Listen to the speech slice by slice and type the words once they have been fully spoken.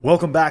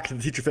Welcome back to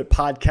the Teacher Fit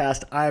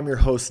Podcast. I am your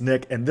host,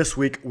 Nick, and this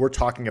week we're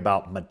talking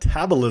about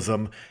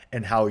metabolism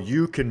and how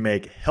you can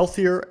make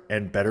healthier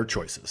and better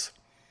choices.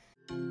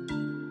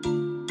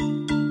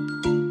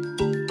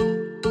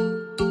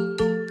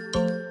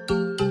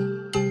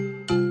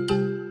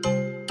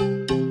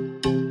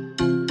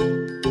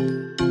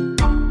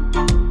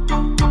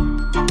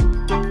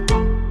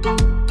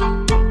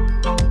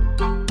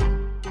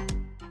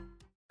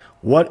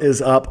 What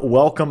is up?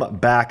 Welcome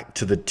back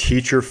to the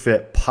Teacher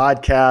Fit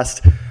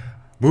Podcast.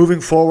 Moving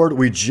forward,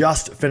 we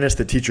just finished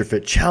the Teacher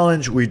Fit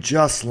Challenge. We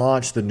just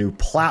launched the new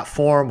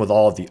platform with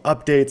all of the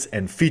updates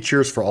and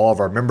features for all of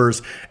our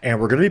members, and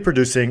we're going to be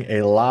producing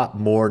a lot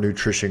more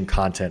nutrition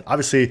content.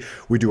 Obviously,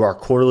 we do our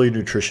quarterly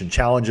nutrition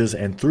challenges,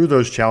 and through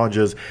those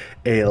challenges,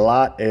 a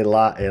lot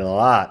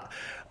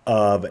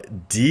of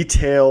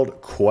detailed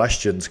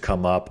questions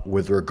come up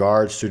with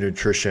regards to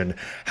nutrition,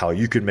 how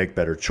you can make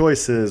better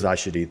choices. I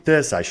should eat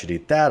this, I should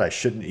eat that, I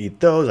shouldn't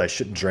eat those, I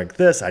shouldn't drink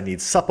this, I need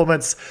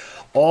supplements.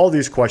 All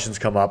these questions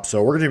come up.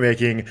 So we're going to be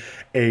making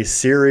a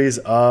series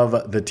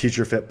of the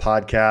Teacher Fit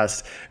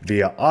Podcast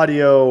via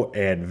audio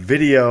and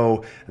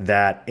video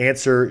that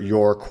answer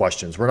your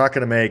questions. We're not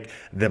going to make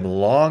them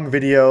long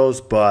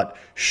videos, but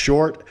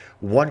short,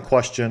 one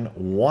question,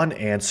 one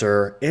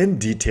answer in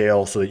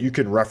detail so that you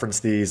can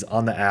reference these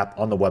on the app,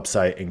 on the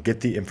website, and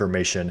get the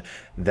information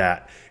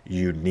that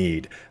you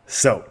need.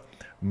 So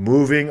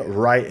moving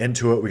right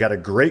into it, we got a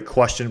great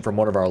question from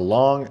one of our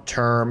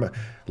long-time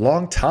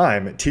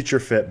Teacher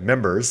Fit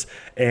members,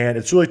 and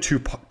it's really two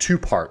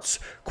parts.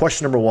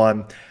 Question number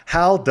one,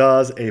 how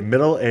does a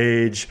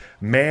middle-aged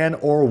man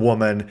or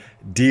woman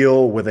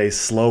deal with a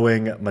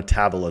slowing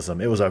metabolism?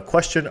 It was a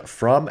question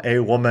from a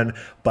woman,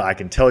 but I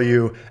can tell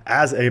you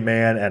as a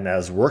man and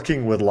as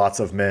working with lots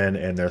of men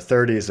in their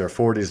 30s, their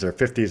 40s, their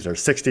 50s, their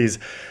 60s,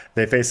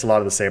 they face a lot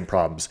of the same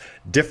problems.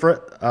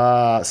 Different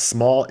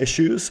small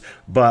issues,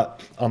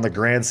 but on the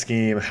grand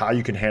scheme, how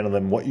you can handle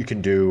them, what you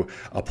can do,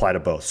 apply to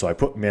both. So I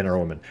put men or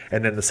women.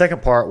 And then the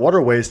second part, what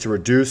are ways to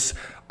reduce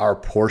our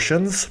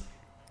portions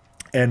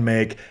and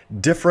make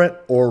different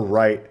or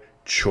right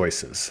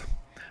choices?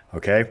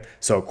 Okay,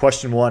 so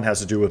question one has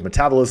to do with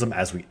metabolism.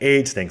 As we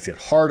age, things get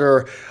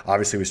harder.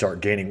 Obviously, we start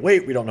gaining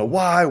weight. We don't know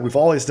why. We've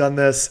always done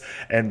this.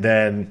 And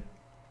then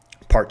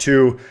part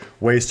two,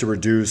 ways to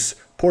reduce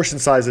portion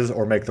sizes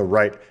or make the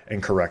right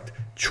and correct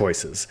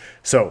choices.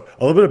 So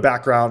a little bit of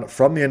background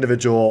from the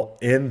individual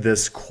in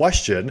this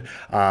question.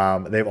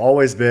 They've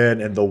always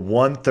been in the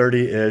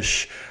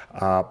 130-ish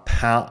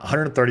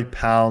 130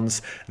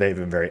 pounds. They've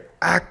been very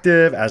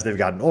active. As they've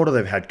gotten older,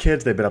 they've had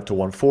kids. They've been up to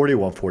 140,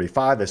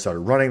 145. They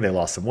started running. They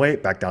lost some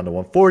weight, back down to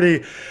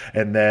 140.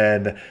 And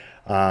then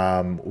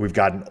we've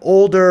gotten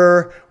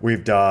older.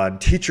 We've done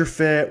Teacher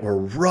Fit. We're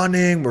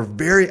running. We're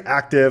very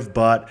active,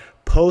 but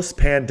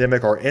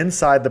post-pandemic or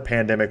inside the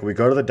pandemic, we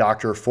go to the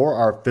doctor for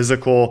our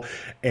physical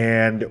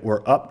and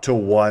we're up to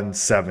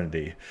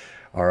 170.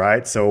 All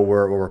right, so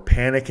we're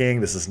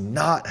panicking. This is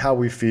not how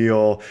we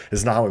feel.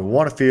 This is not how we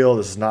want to feel.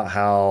 This is not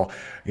how,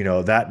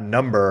 that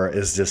number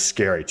is just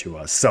scary to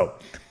us. So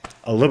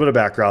a little bit of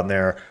background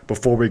there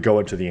before we go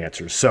into the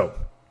answers. So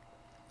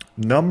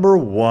number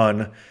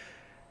one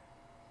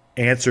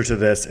answer to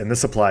this, and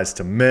this applies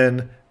to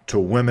men, to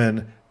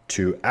women,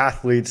 to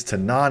athletes, to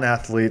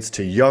non-athletes,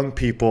 to young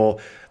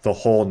people, the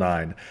whole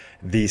nine.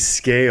 The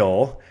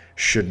scale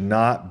should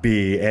not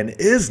be and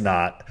is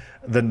not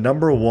the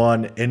number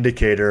one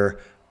indicator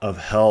of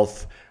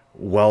health,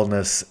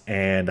 wellness,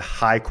 and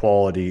high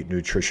quality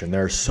nutrition.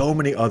 There are so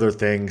many other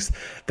things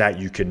that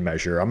you can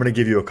measure. I'm going to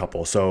give you a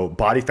couple. So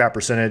body fat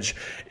percentage,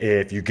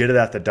 if you get it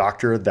at the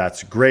doctor,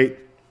 that's great.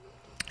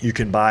 You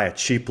can buy a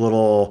cheap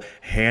little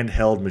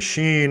handheld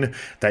machine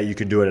that you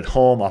can do it at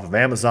home off of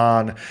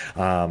Amazon.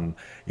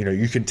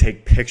 You can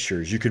take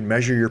pictures. You can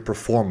measure your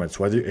performance,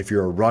 whether if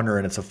you're a runner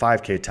and it's a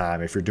 5K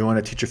time. If you're doing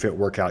a Teacher Fit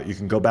workout, you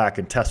can go back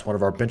and test one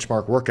of our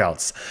benchmark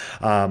workouts.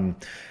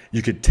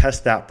 You could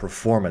test that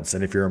performance.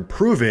 And if you're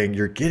improving,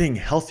 you're getting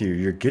healthier,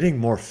 you're getting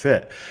more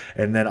fit.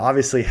 And then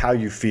obviously how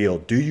you feel.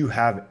 Do you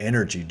have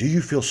energy? Do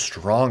you feel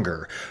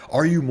stronger?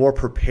 Are you more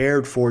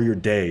prepared for your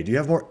day? Do you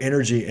have more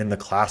energy in the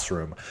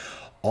classroom?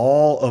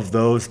 All of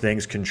those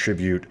things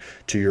contribute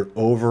to your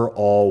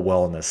overall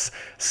wellness.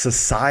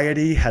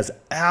 Society has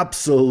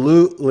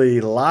absolutely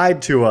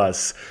lied to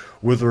us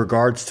with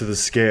regards to the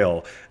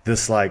scale.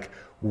 This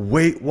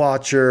Weight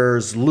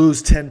Watchers,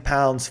 lose 10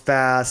 pounds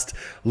fast,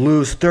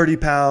 lose 30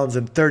 pounds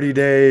in 30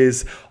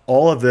 days.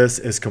 All of this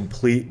is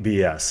complete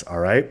BS, all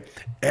right?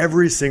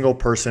 Every single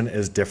person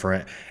is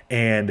different,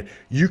 and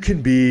you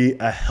can be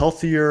a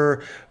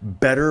healthier,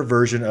 better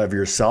version of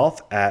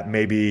yourself at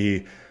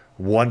maybe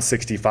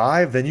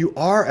 165 than you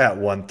are at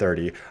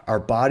 130. Our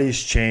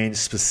bodies change,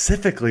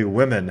 specifically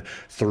women,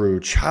 through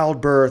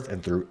childbirth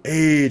and through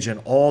age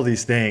and all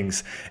these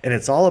things. And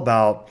it's all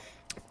about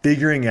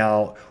figuring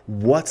out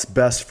what's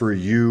best for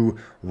you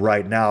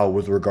right now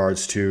with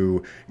regards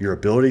to your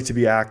ability to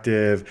be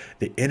active,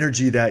 the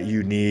energy that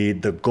you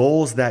need, the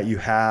goals that you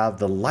have,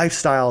 the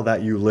lifestyle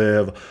that you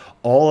live.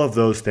 All of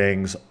those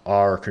things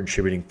are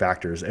contributing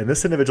factors. And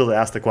this individual that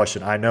asked the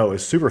question, I know,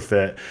 is super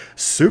fit,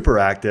 super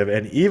active,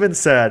 and even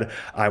said,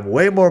 I'm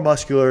way more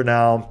muscular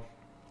now,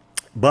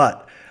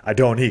 but I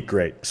don't eat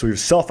great. So we've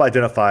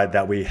self-identified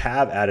that we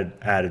have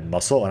added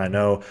muscle. And I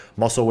know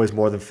muscle weighs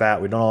more than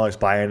fat. We don't always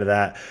buy into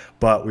that,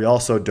 but we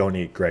also don't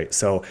eat great.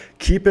 So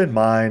keep in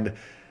mind,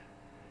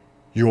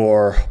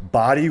 your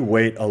body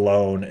weight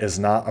alone is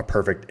not a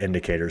perfect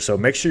indicator. So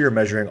make sure you're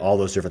measuring all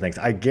those different things.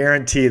 I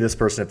guarantee this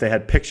person, if they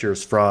had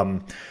pictures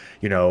from,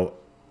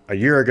 a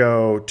year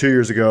ago, 2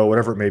 years ago,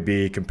 whatever it may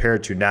be,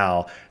 compared to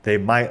now, they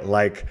might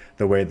like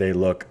the way they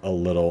look a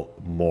little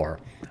more.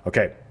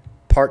 Okay,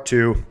 part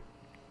two.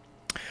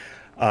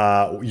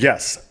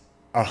 Yes,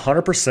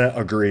 100%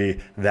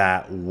 agree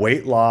that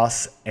weight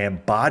loss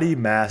and body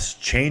mass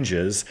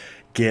changes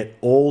get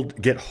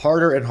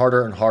harder and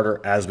harder and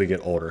harder as we get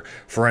older.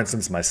 For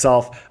instance,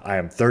 myself, I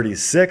am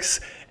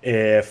 36.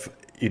 If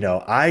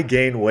I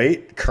gain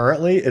weight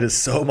currently, it is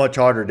so much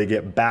harder to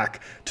get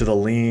back to the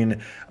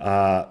lean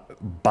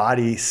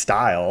body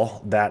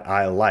style that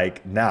I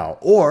like now.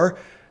 Or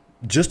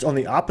just on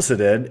the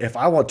opposite end, if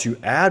I want to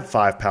add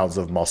 5 pounds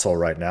of muscle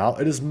right now,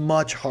 it is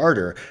much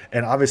harder.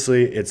 And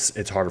obviously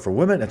it's harder for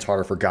women. It's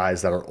harder for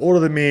guys that are older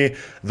than me.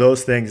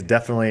 Those things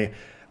definitely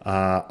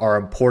are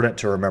important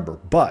to remember.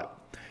 But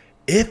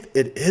if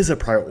it is a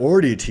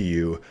priority to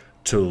you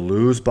to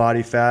lose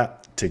body fat,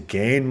 to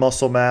gain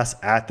muscle mass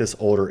at this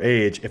older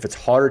age, if it's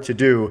harder to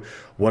do,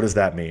 what does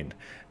that mean?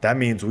 That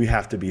means we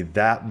have to be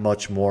that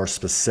much more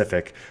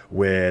specific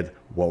with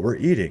what we're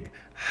eating,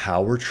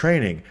 how we're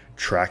training,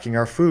 tracking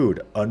our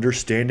food,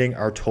 understanding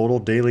our total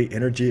daily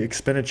energy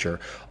expenditure.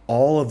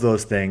 All of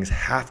those things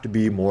have to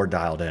be more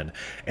dialed in.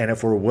 And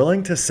if we're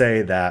willing to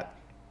say that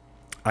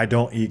I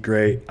don't eat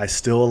great, I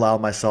still allow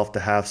myself to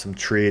have some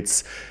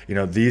treats,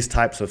 these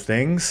types of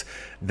things,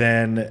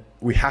 then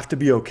we have to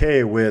be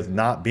okay with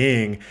not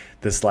being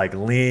this like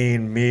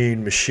lean,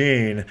 mean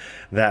machine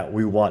that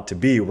we want to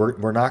be.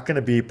 We're not going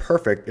to be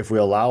perfect if we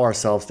allow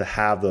ourselves to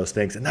have those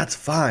things, and that's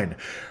fine.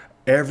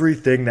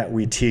 Everything that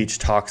we teach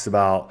talks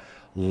about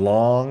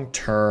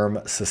long-term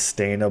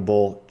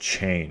sustainable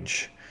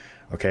change.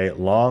 Okay,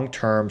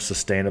 long-term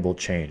sustainable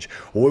change.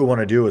 What we want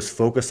to do is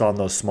focus on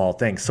those small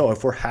things. So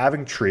if we're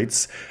having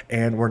treats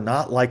and we're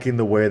not liking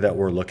the way that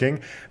we're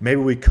looking, maybe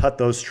we cut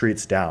those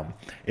treats down.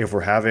 If we're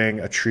having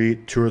a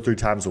treat 2 or 3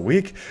 times a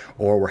week,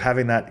 or we're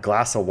having that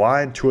glass of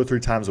wine 2 or 3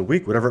 times a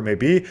week, whatever it may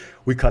be,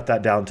 we cut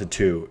that down to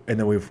 2. And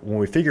then when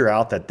we figure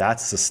out that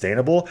that's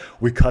sustainable,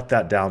 we cut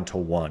that down to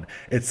 1.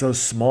 It's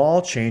those small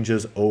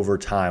changes over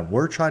time.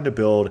 We're trying to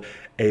build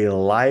a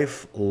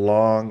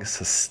lifelong,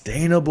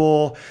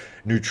 sustainable,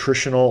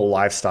 nutritional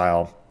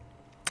lifestyle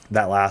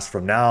that lasts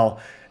from now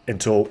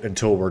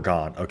until we're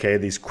gone. Okay,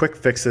 these quick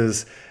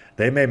fixes,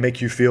 they may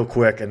make you feel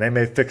quick and they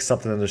may fix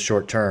something in the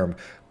short term,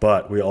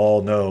 but we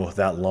all know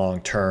that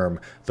long term,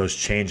 those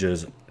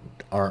changes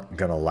aren't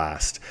gonna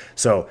last.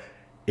 So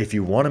if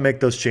you want to make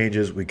those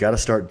changes, we got to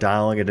start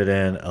dialing it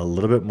in a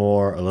little bit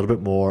more, a little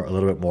bit more, a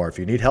little bit more. If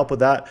you need help with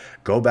that,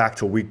 go back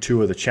to week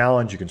 2 of the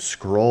challenge. You can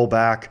scroll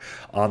back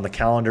on the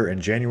calendar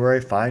in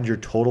January, find your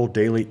total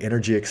daily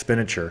energy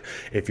expenditure.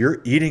 If you're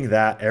eating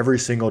that every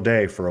single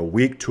day for a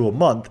week to a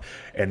month,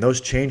 and those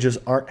changes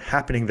aren't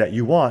happening that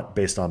you want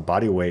based on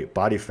body weight,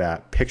 body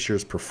fat,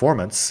 pictures,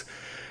 performance,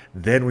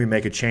 then we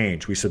make a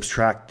change. We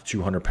subtract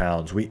 200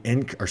 pounds.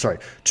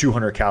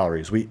 200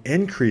 calories. We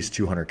increase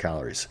 200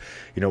 calories.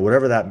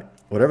 Whatever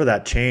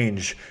that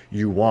change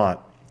you want,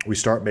 we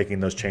start making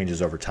those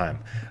changes over time.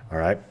 All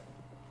right.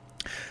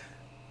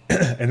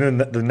 And then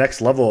the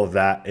next level of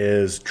that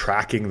is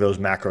tracking those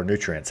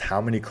macronutrients. How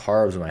many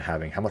carbs am I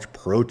having? How much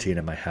protein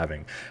am I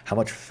having? How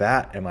much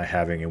fat am I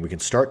having? And we can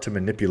start to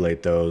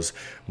manipulate those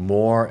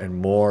more and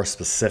more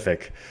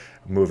specific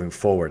moving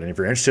forward. And if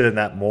you're interested in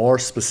that more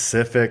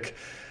specific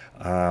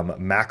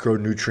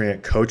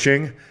macronutrient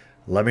coaching,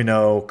 let me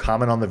know,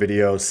 comment on the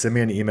video, send me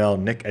an email,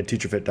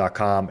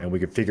 nick@teacherfit.com, and we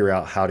can figure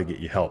out how to get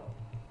you help.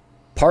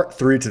 Part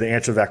 3 to the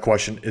answer to that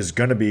question is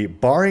going to be,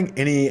 barring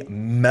any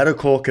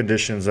medical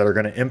conditions that are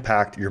going to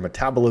impact your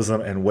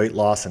metabolism and weight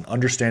loss, and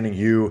understanding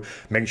you,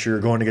 making sure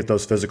you're going to get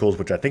those physicals,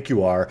 which I think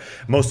you are,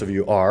 most of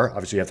you are,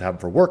 obviously you have to have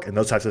them for work and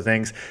those types of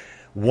things.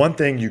 One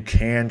thing you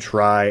can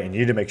try, and you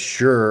need to make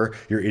sure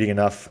you're eating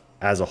enough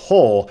as a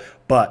whole,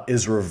 but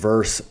is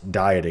reverse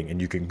dieting. And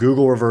you can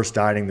Google reverse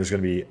dieting. There's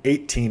going to be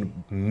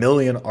 18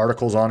 million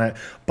articles on it,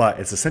 but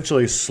it's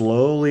essentially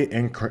slowly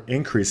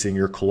increasing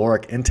your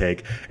caloric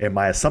intake. And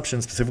my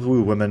assumption, specifically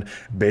with women,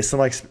 based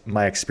on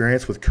my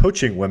experience with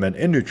coaching women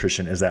in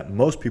nutrition, is that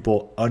most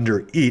people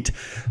undereat,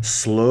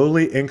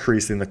 slowly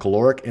increasing the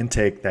caloric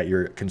intake that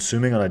you're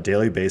consuming on a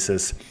daily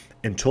basis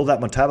until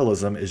that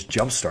metabolism is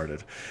jump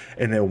started.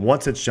 And then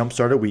once it's jump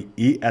started, we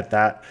eat at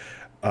that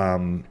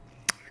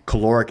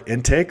caloric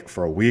intake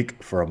for a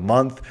week, for a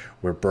month.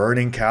 We're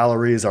burning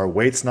calories, our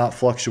weight's not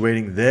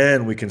fluctuating.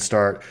 Then we can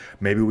start,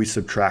 maybe we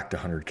subtract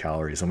 100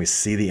 calories and we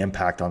see the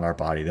impact on our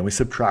body. Then we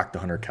subtract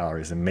 100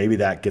 calories and maybe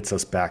that gets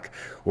us back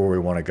where we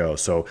want to go.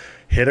 So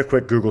hit a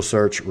quick Google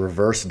search,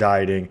 reverse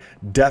dieting,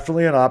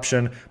 definitely an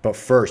option. But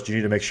first, you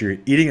need to make sure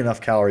you're eating enough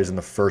calories in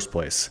the first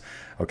place.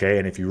 Okay.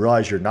 And if you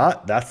realize you're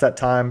not, that's that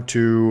time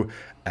to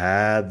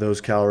add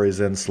those calories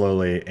in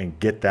slowly and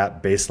get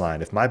that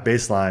baseline. If my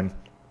baseline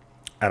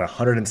at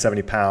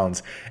 170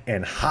 pounds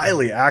and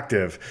highly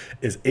active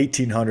is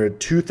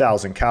 1,800,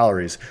 2,000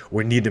 calories,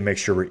 we need to make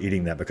sure we're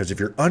eating that, because if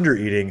you're under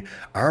eating,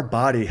 our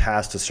body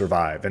has to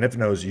survive. And if it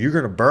knows you're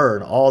going to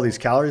burn all these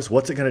calories,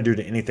 what's it going to do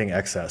to anything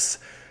excess?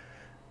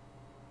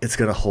 It's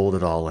going to hold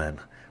it all in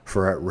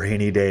for a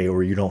rainy day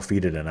where you don't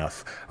feed it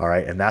enough. All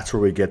right. And that's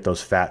where we get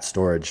those fat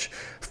storage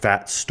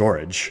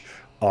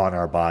on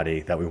our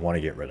body that we want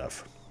to get rid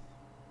of.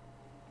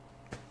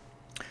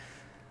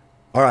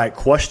 All right,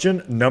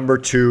 question number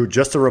 2,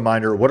 just a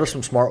reminder, what are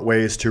some smart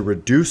ways to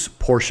reduce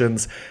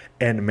portions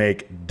and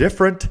make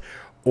different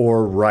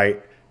or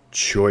right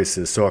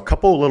choices? So a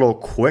couple little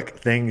quick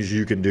things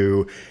you can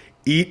do.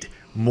 Eat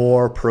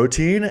more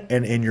protein,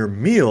 and in your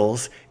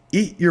meals,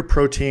 eat your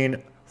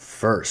protein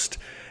first.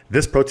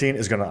 This protein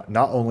is going to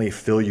not only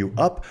fill you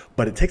up,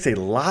 but it takes a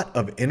lot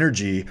of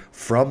energy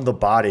from the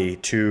body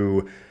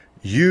to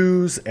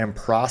use and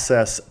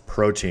process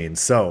protein.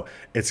 So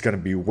it's going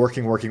to be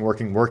working,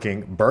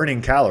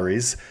 burning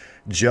calories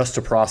just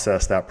to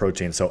process that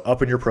protein. So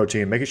up in your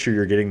protein, making sure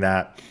you're getting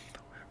that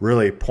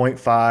really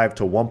 0.5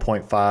 to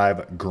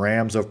 1.5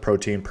 grams of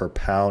protein per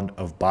pound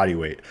of body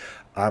weight.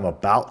 I'm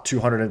about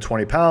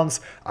 220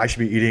 pounds. I should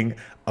be eating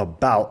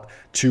about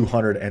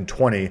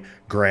 220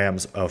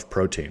 grams of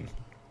protein.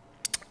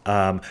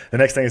 The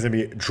next thing is going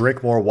to be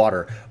drink more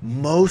water.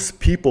 Most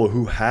people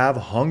who have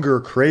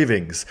hunger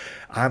cravings,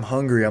 I'm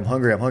hungry,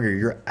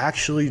 you're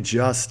actually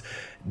just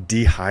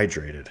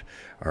dehydrated.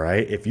 All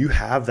right. If you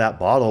have that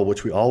bottle,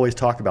 which we always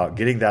talk about,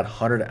 getting that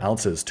 100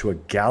 ounces to a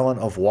gallon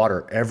of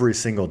water every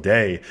single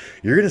day,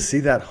 you're going to see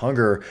that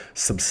hunger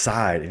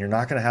subside, and you're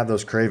not going to have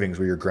those cravings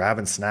where you're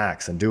grabbing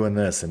snacks and doing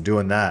this and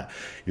doing that.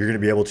 You're going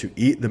to be able to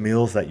eat the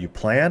meals that you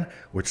plan,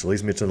 which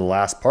leads me to the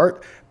last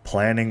part,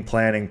 planning.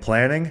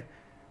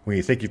 When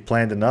you think you've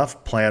planned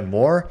enough, plan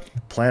more.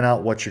 Plan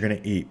out what you're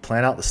going to eat.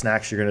 Plan out the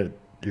snacks you're going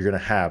to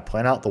have.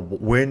 Plan out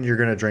when you're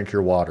going to drink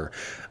your water.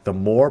 The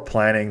more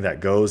planning that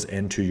goes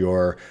into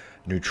your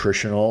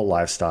nutritional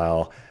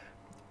lifestyle,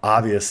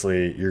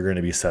 obviously you're going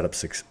to be set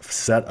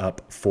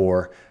up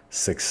for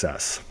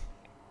success.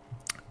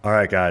 All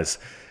right, guys,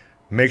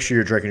 make sure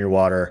you're drinking your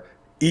water.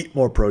 Eat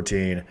more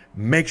protein.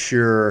 Make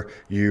sure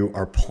you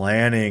are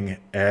planning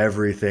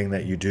everything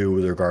that you do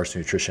with regards to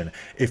nutrition.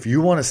 If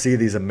you want to see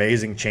these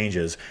amazing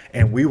changes,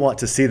 and we want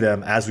to see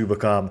them as we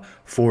become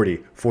 40,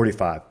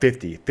 45,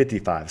 50,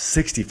 55,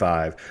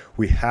 65,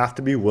 we have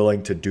to be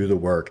willing to do the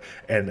work.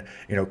 And,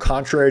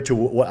 contrary to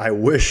what I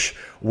wish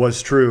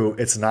was true,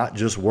 it's not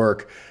just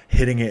work,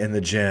 hitting it in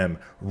the gym,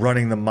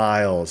 running the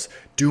miles,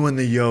 doing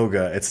the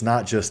yoga. It's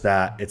not just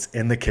that. It's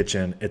in the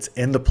kitchen. It's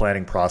in the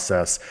planning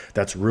process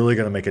that's really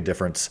going to make a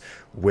difference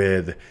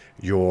with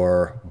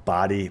your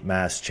body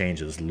mass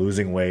changes,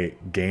 losing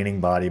weight,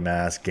 gaining body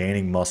mass,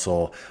 gaining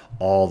muscle,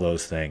 all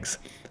those things.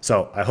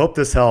 So I hope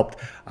this helped.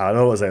 I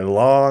know it was a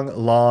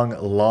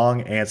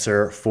long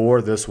answer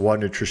for this one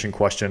nutrition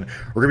question.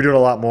 We're going to be doing a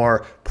lot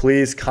more.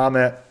 Please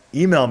comment.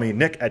 Email me,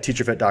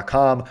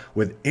 nick@teacherfit.com,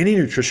 with any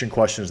nutrition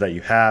questions that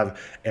you have,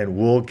 and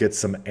we'll get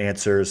some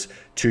answers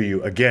to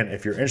you. Again,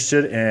 if you're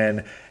interested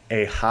in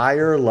a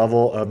higher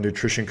level of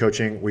nutrition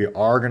coaching, we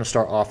are going to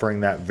start offering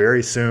that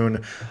very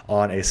soon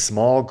on a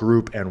small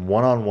group and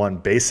one-on-one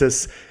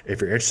basis.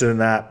 If you're interested in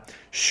that,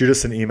 shoot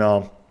us an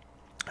email.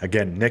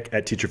 Again,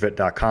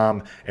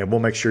 nick@teacherfit.com, and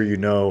we'll make sure you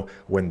know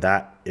when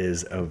that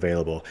is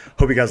available.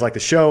 Hope you guys like the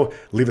show.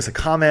 Leave us a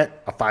comment,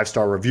 a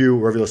 5-star review,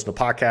 wherever you listen to the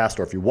podcast,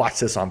 or if you watch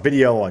this on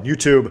video on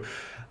YouTube.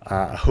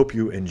 I hope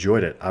you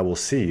enjoyed it. I will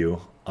see you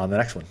on the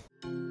next one.